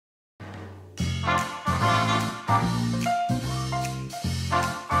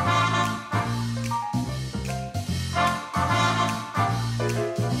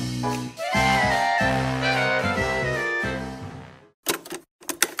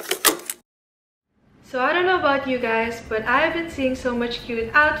So I don't know about you guys, but I've been seeing so much cute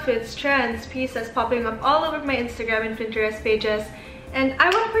outfits, trends, pieces popping up all over my Instagram and Pinterest pages, and I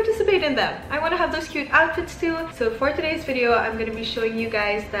want to participate in them. I want to have those cute outfits too. So for today's video, I'm going to be showing you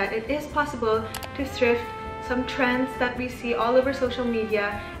guys that it is possible to thrift some trends that we see all over social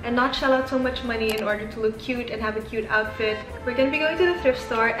media and not shell out so much money in order to look cute and have a cute outfit. We're going to be going to the thrift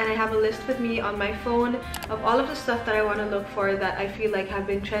store, and I have a list with me on my phone of all of the stuff that I want to look for that I feel like have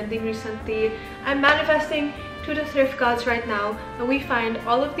been trending recently. I'm manifesting to the thrift gods right now, and we find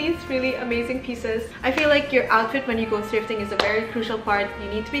all of these really amazing pieces. I feel like your outfit when you go thrifting is a very crucial part. You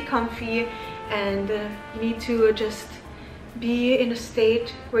need to be comfy, and you need to just be in a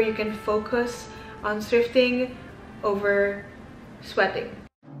state where you can focus on thrifting over sweating.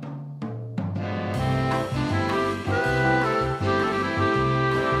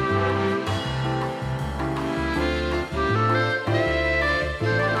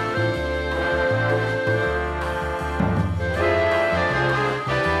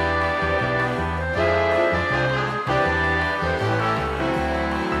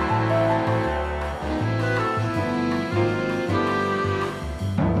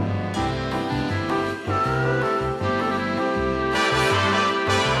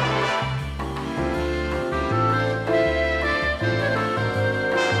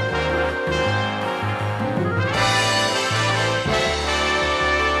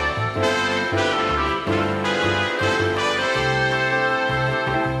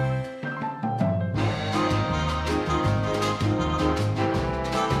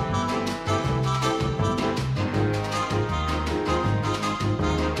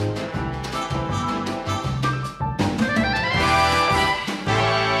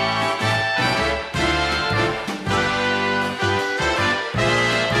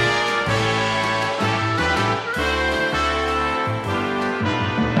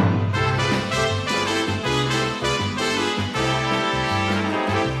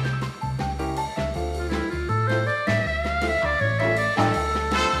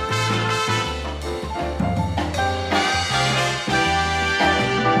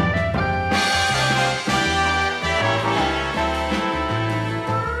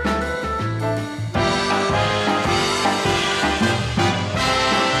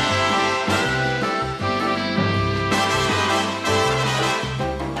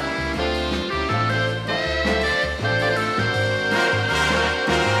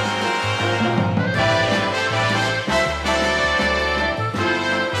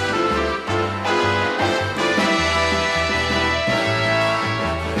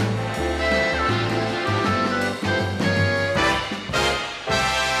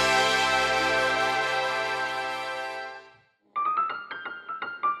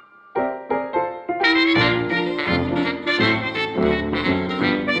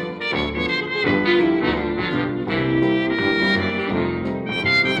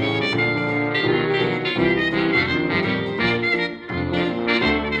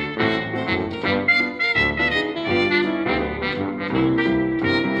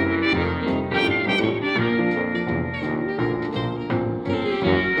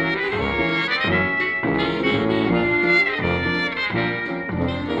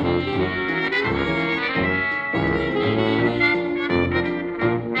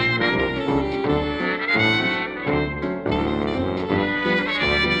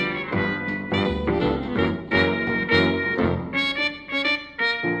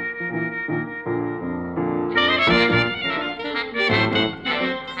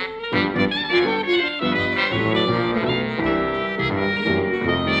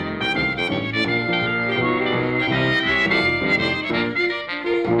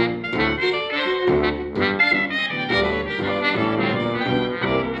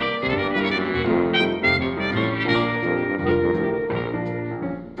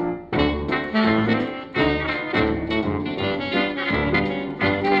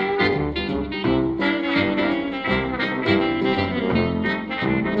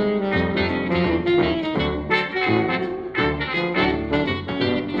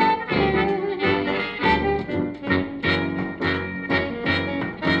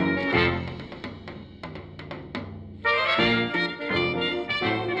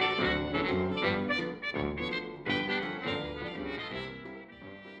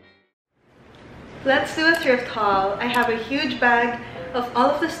 Let's do a thrift haul. I have a huge bag of all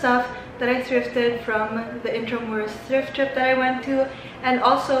of the stuff that I thrifted from the Intramuros thrift trip that I went to, and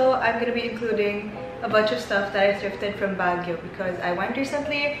also I'm going to be including a bunch of stuff that I thrifted from Baguio because I went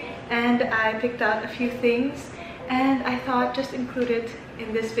recently and I picked out a few things and I thought just include it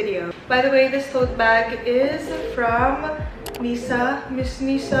in this video. By the way, this tote bag is from Miss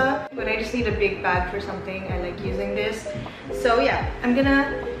Nisa. When I just need a big bag for something, I like using this. So yeah, I'm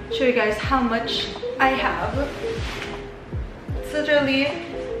gonna show you guys how much I have. It's literally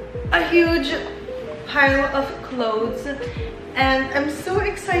a huge pile of clothes, and I'm so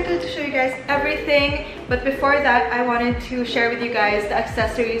excited to show you guys everything. But before that, I wanted to share with you guys the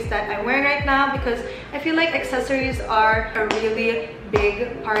accessories that I'm wearing right now, because I feel like accessories are a really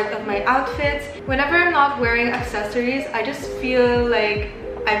big part of my outfits. Whenever I'm not wearing accessories, I just feel like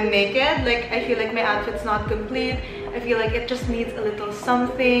I'm naked. Like, I feel like my outfit's not complete. I feel like it just needs a little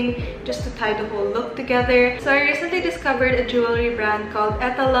something just to tie the whole look together. So I recently discovered a jewelry brand called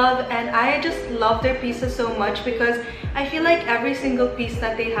Etah Love, and I just love their pieces so much because I feel like every single piece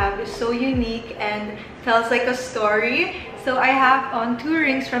that they have is so unique and tells like a story. So I have on 2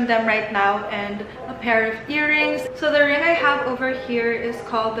 rings from them right now and a pair of earrings. So the ring I have over here is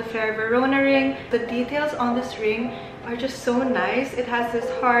called the Fair Verona ring. The details on this ring are just so nice. It has this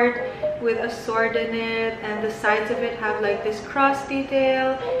heart with a sword in it, and the sides of it have like this cross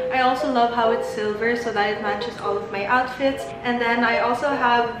detail. I also love how it's silver so that it matches all of my outfits. And then I also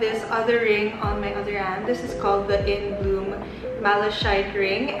have this other ring on my other hand. This is called the In Bloom Malachite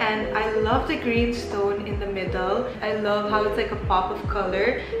ring, and I love the green stone in the middle. I love how it's like a pop of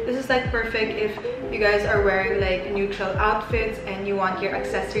color. This is like perfect if you guys are wearing like neutral outfits and you want your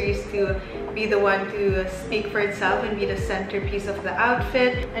accessories to be the one to speak for itself and be the centerpiece of the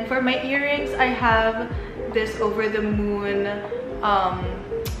outfit. And for my earrings, I have this over the moon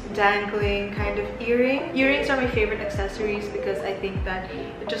dangling kind of earring. Earrings are my favorite accessories because I think that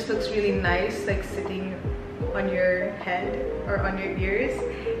it just looks really nice, like sitting on your head or on your ears.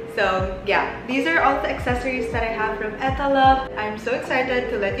 So yeah, these are all the accessories that I have from Etah Love. I'm so excited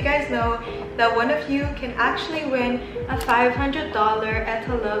to let you guys know that one of you can actually win a $500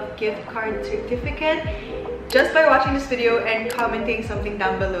 Etah Love gift card certificate just by watching this video and commenting something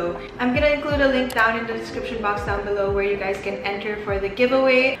down below. I'm gonna include a link down in the description box down below where you guys can enter for the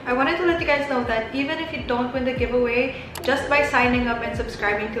giveaway. I wanted to let you guys know that even if you don't win the giveaway, just by signing up and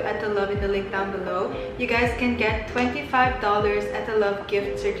subscribing to Etah Love in the link down below, you guys can get $25 Etah Love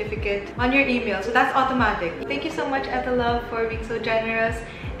gift certificate on your email. So that's automatic. Thank you so much, Etah Love, for being so generous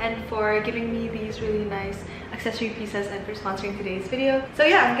and for giving me these really nice accessory pieces and for sponsoring today's video. So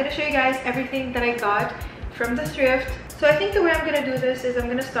yeah, I'm gonna show you guys everything that I got from the thrift. So I think the way I'm gonna do this is I'm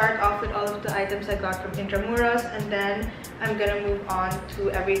gonna start off with all of the items I got from Intramuros, and then I'm gonna move on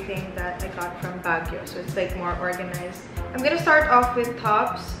to everything that I got from Baguio, so it's like more organized. I'm gonna start off with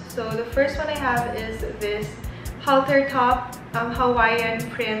tops. So the first one I have is this halter top, Hawaiian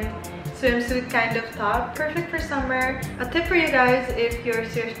print swimsuit kind of top, perfect for summer. A tip for you guys if you're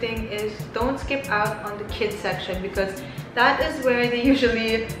thrifting is don't skip out on the kids section, because that is where they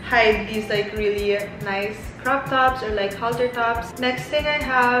usually hide these like really nice crop tops or like halter tops. Next thing I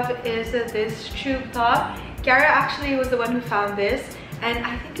have is this tube top. Kiara actually was the one who found this, and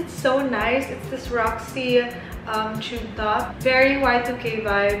I think it's so nice. It's this Roxy tube top, very Y2K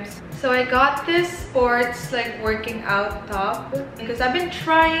vibes. So I got this sports like working out top because I've been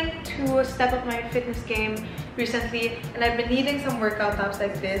trying to step up my fitness game recently, and I've been needing some workout tops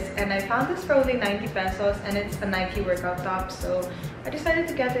like this, and I found this for only 90 pesos, and it's a Nike workout top, so I decided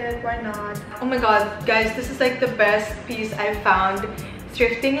to get it. Why not? Oh my god, guys, this is like the best piece I've found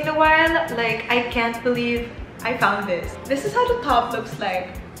thrifting in a while. Like, I can't believe I found this. This is how the top looks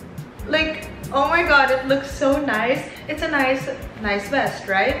like. Oh my god, it looks so nice. It's a nice vest,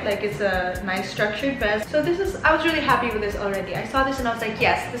 right? Like, it's a nice structured vest. So I was really happy with this already. I saw this and I was like,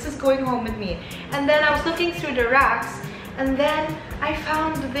 yes, this is going home with me. And then I was looking through the racks, and then I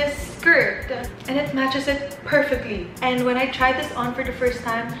found this skirt and it matches it perfectly. And when I tried this on for the first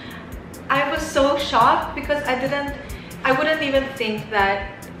time, I was so shocked because I wouldn't even think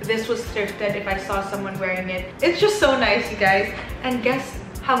that this was thrifted if I saw someone wearing it. It's just so nice, you guys. And guess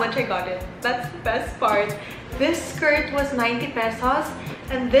how much I got it. That's the best part. This skirt was 90 pesos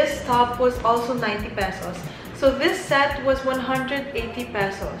and this top was also 90 pesos. So this set was 180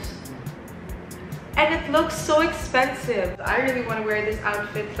 pesos. And it looks so expensive. I really want to wear this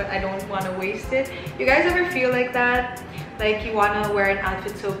outfit, but I don't want to waste it. You guys ever feel like that? Like, you want to wear an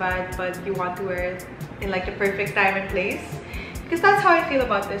outfit so bad, but you want to wear it in like the perfect time and place? Because that's how I feel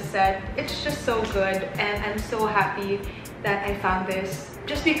about this set. It's just so good, and I'm so happy that I found this.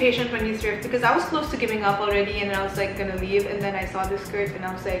 Just be patient when you thrift, because I was close to giving up already and I was like gonna leave, and then I saw this skirt and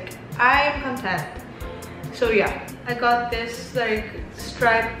I was like, I'm content. So yeah, I got this like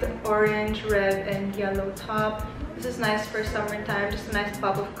striped orange, red, and yellow top. This is nice for summertime, just a nice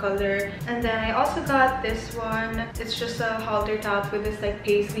pop of color. And then I also got this one. It's just a halter top with this like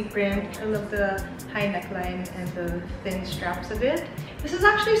paisley print. I love the high neckline and the thin straps of it. This is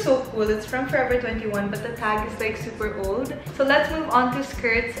actually so cool. It's from Forever 21, but the tag is like super old. So let's move on to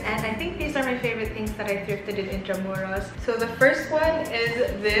skirts, and I think these are my favorite things that I thrifted in Intramuros. So the first one is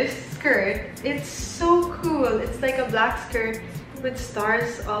this skirt. It's so cool. It's like a black skirt with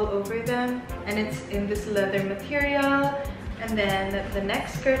stars all over them, and it's in this leather material. And then the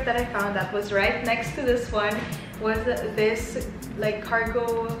next skirt that I found that was right next to this one was this like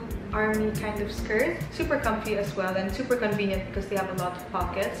cargo army kind of skirt. Super comfy as well and super convenient because they have a lot of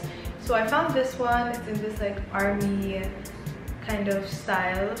pockets. So I found this one. It's in this like army kind of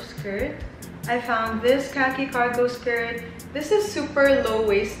style of skirt. I found this khaki cargo skirt. This is super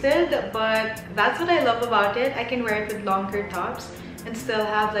low-waisted, but that's what I love about it. I can wear it with longer tops and still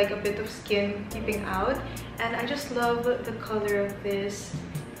have like a bit of skin peeping out. And I just love the color of this.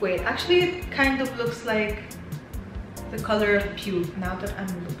 Wait, actually it kind of looks like the color of puke now that I'm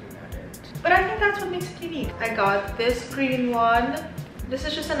looking at it. But I think that's what makes it unique. I got this green one. This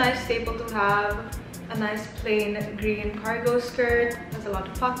is just a nice staple to have. A nice plain green cargo skirt. Has a lot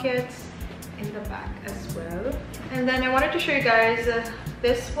of pockets in the back as well. And then I wanted to show you guys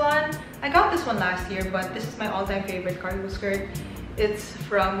this one. I got this one last year, but this is my all-time favorite cargo skirt. It's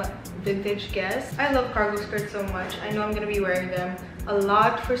from Vintage Guess. I love cargo skirts so much. I know I'm gonna be wearing them a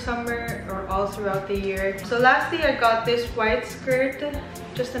lot for summer or all throughout the year. So lastly, I got this white skirt.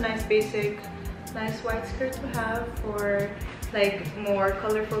 Just a nice basic, nice white skirt to have for like more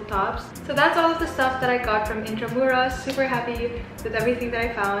colorful tops. So that's all of the stuff that I got from Intramuros. Super happy with everything that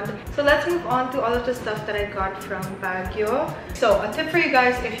I found. So let's move on to all of the stuff that I got from Baguio. So a tip for you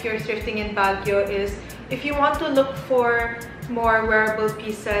guys if you're thrifting in Baguio is if you want to look for more wearable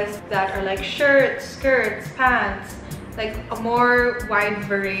pieces that are like shirts, skirts, pants, like a more wide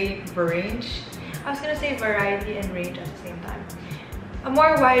range. I was gonna say variety and range at the same time. A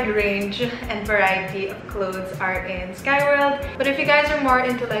more wide range and variety of clothes are in Skyworld. But if you guys are more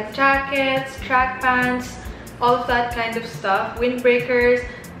into like jackets, track pants, all of that kind of stuff, windbreakers,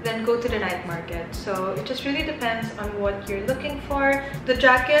 then go to the night market. So it just really depends on what you're looking for. The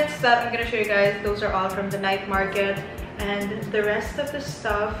jackets that I'm gonna show you guys, those are all from the night market, and the rest of the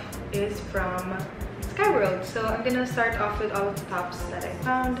stuff is from Skyworld. So I'm gonna start off with all of the tops that I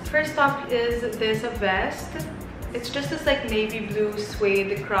found. First top is this vest. It's just this like navy blue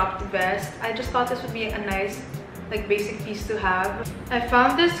suede cropped vest. I just thought this would be a nice like basic piece to have. I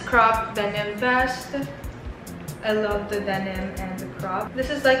found this cropped denim vest. I love the denim and the crop. This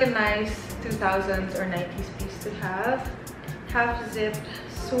is like a nice 2000s or 90s piece to have. Half zipped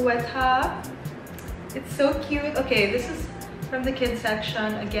sweater. It's so cute. Okay, this is from the kids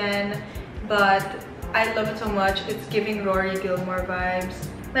section again, but I love it so much. It's giving Rory Gilmore vibes.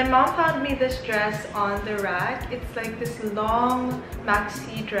 My mom found me this dress on the rack. It's like this long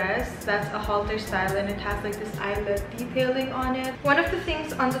maxi dress that's a halter style, and it has like this eyelet detailing on it. One of the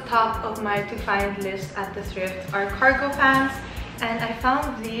things on the top of my to find list at the thrift are cargo pants, and I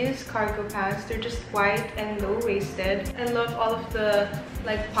found these cargo pants. They're just white and low-waisted. I love all of the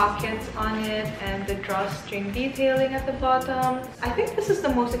like pockets on it and the drawstring detailing at the bottom. I think this is the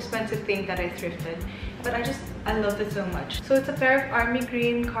most expensive thing that I thrifted, but I love it so much. So it's a pair of army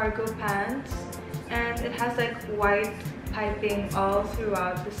green cargo pants, and it has like white piping all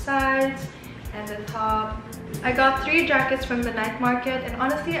throughout the sides and the top. I got 3 jackets from the night market, and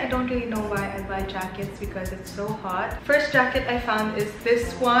honestly I don't really know why I buy jackets because it's so hot. First jacket I found is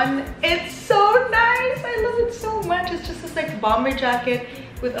this one. It's so nice. I love it so much. It's just this like bomber jacket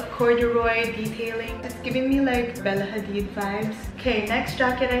with a corduroy detailing. It's giving me like Bella Hadid vibes. Okay, next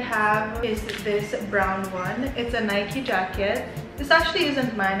jacket I have is this brown one. It's a Nike jacket. This actually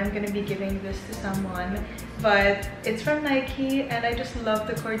isn't mine. I'm gonna be giving this to someone, but it's from Nike, and I just love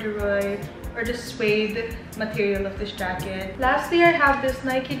the corduroy or the suede material of this jacket. Lastly, I have this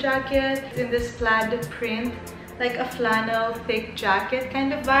Nike jacket in this plaid print, like a flannel thick jacket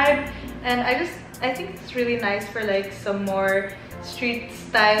kind of vibe, and I think it's really nice for like some more street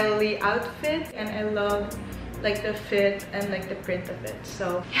style-y outfits, and I love like the fit and like the print of it.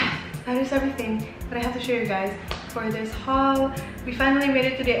 So yeah, that is everything that I have to show you guys for this haul. We finally made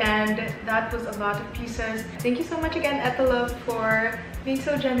it to the end. That was a lot of pieces. Thank you so much again, Etah Love, for being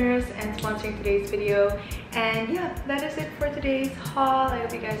so generous and sponsoring today's video. And yeah, that is it for today's haul. I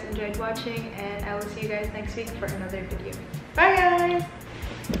hope you guys enjoyed watching, and I will see you guys next week for another video. Bye guys!